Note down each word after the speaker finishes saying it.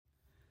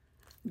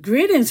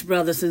Greetings,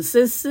 brothers and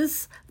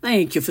sisters.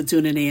 Thank you for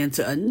tuning in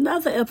to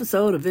another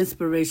episode of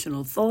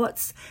Inspirational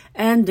Thoughts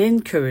and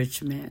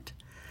Encouragement.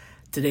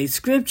 Today's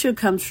scripture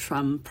comes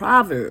from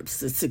Proverbs,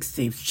 the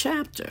 16th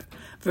chapter,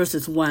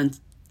 verses 1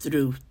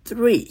 through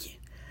 3.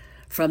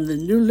 From the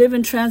New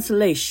Living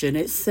Translation,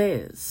 it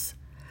says,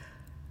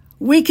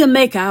 "We can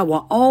make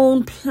our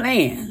own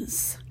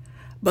plans,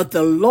 but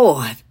the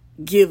Lord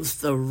gives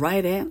the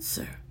right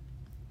answer.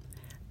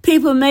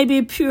 People may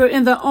be pure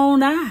in their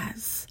own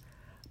eyes,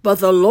 but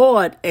the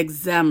Lord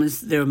examines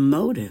their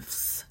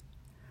motives.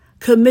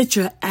 Commit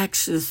your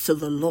actions to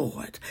the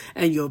Lord,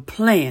 and your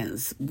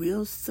plans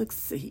will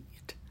succeed."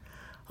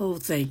 Oh,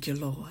 thank you,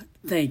 Lord.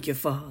 Thank you,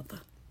 Father.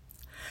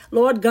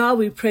 Lord God,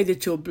 we pray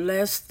that you'll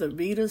bless the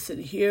readers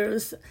and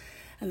hearers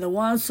and the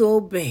ones who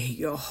obey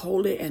your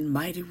holy and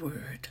mighty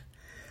word.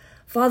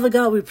 Father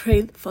God, we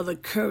pray for the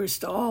courage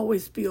to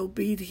always be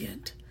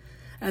obedient.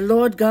 And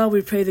Lord God,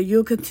 we pray that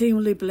you'll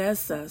continually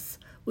bless us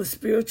with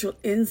spiritual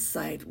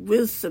insight,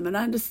 wisdom, and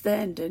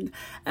understanding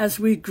as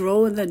we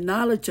grow in the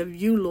knowledge of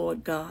you,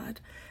 Lord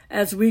God,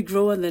 as we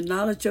grow in the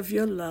knowledge of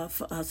your love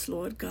for us,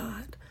 Lord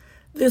God.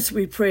 This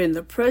we pray in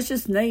the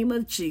precious name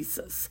of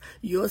Jesus,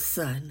 your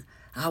Son,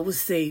 our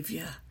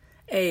Savior.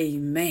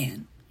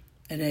 Amen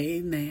and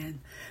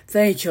amen.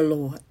 Thank you,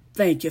 Lord.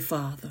 Thank you,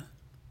 Father.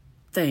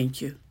 Thank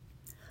you.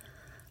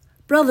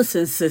 Brothers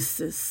and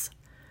sisters,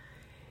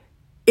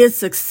 is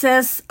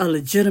success a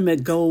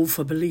legitimate goal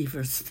for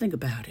believers? Think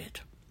about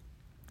it.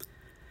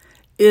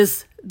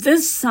 Is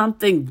this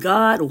something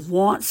God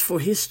wants for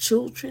his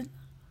children?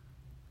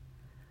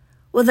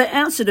 Well, the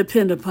answer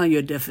depends upon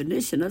your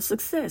definition of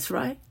success,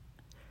 right?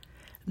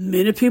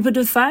 Many people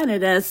define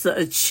it as the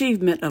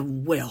achievement of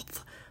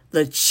wealth,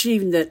 the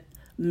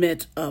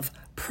achievement of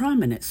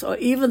prominence, or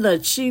even the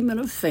achievement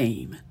of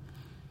fame.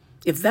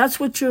 If that's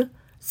what you're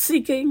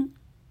seeking,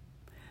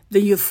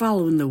 then you're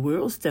following the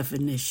world's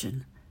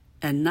definition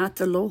and not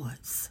the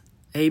Lord's.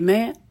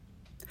 Amen?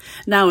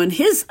 Now, in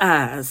his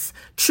eyes,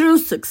 true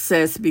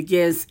success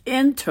begins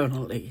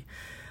internally.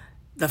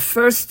 The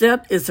first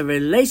step is a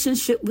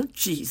relationship with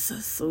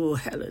Jesus. Oh,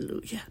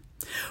 hallelujah.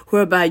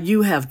 Whereby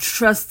you have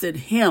trusted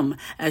him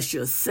as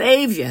your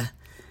Savior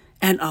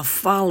and are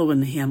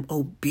following him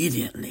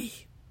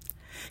obediently.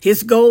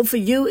 His goal for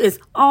you is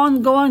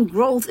ongoing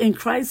growth in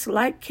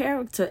Christ-like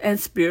character and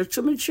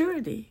spiritual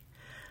maturity.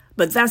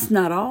 But that's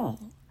not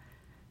all.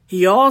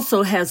 He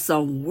also has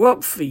some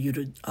work for you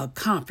to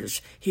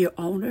accomplish here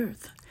on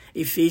earth.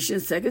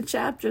 Ephesians 2nd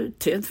chapter,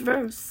 10th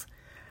verse.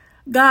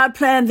 God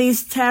planned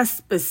these tasks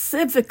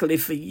specifically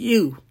for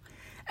you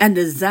and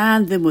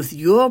designed them with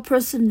your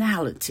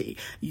personality,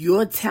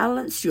 your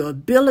talents, your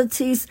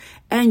abilities,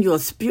 and your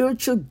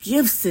spiritual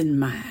gifts in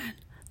mind.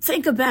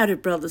 Think about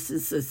it, brothers and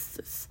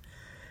sisters.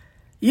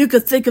 You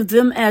could think of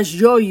them as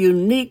your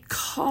unique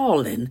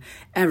calling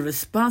and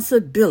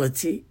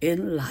responsibility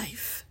in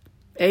life.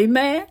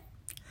 Amen?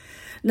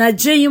 Now,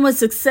 genuine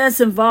success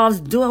involves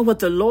doing what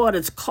the Lord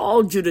has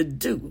called you to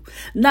do,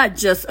 not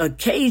just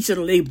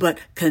occasionally, but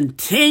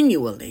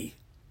continually.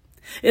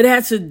 It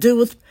has to do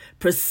with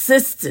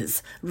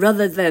persistence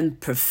rather than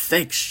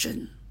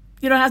perfection.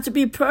 You don't have to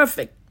be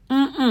perfect.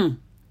 When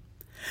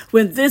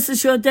this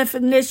is your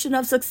definition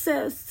of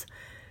success,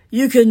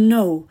 you can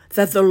know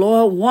that the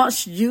Lord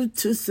wants you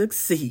to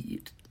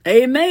succeed.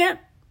 Amen?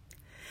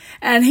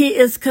 And he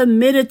is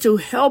committed to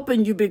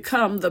helping you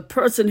become the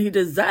person he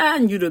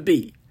designed you to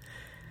be,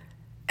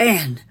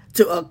 and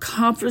to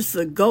accomplish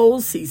the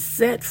goals he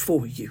set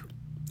for you.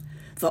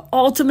 The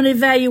ultimate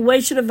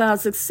evaluation of our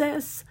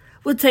success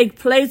will take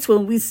place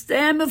when we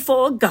stand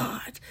before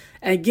God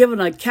and give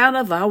an account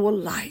of our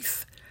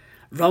life.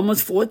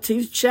 Romans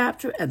 14th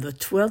chapter and the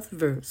 12th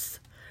verse.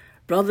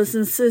 Brothers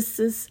and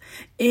sisters,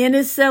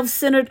 any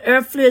self-centered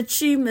earthly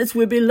achievements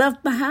will be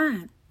left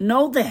behind.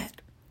 Know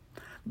that.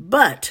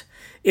 But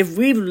if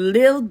we've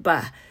lived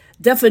by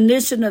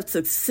definition of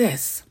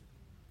success,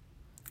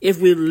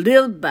 if we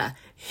live by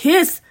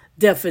his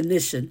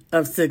definition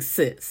of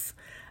success,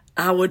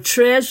 our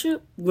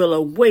treasure will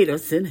await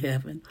us in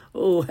heaven.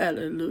 Oh,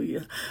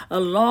 hallelujah.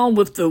 Along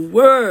with the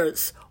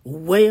words,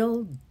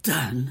 "Well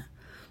done."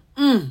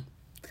 Isn't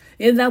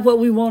that what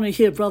we want to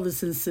hear,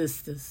 brothers and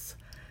sisters?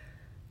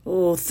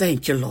 Oh,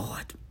 thank you,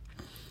 Lord.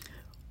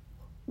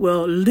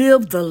 Well,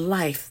 live the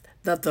life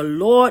that the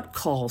Lord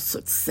calls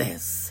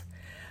success.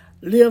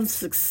 Live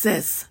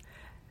success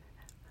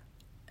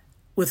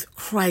with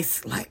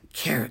Christ-like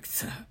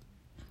character.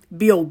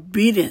 Be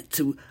obedient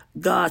to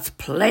God's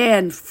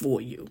plan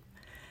for you,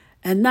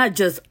 and not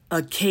just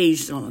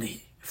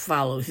occasionally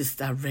follow his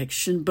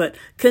direction, but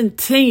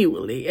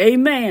continually.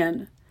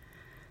 Amen.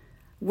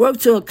 Work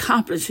to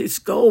accomplish his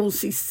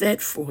goals he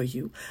set for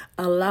you.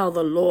 Allow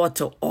the Lord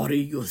to order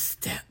your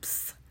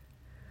steps.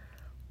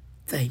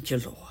 Thank you,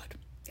 Lord.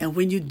 And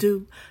when you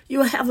do,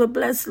 you'll have a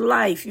blessed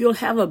life. You'll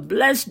have a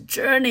blessed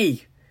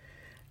journey.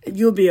 And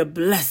you'll be a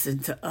blessing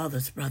to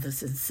others,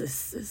 brothers and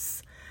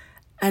sisters.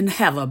 And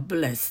have a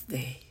blessed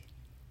day.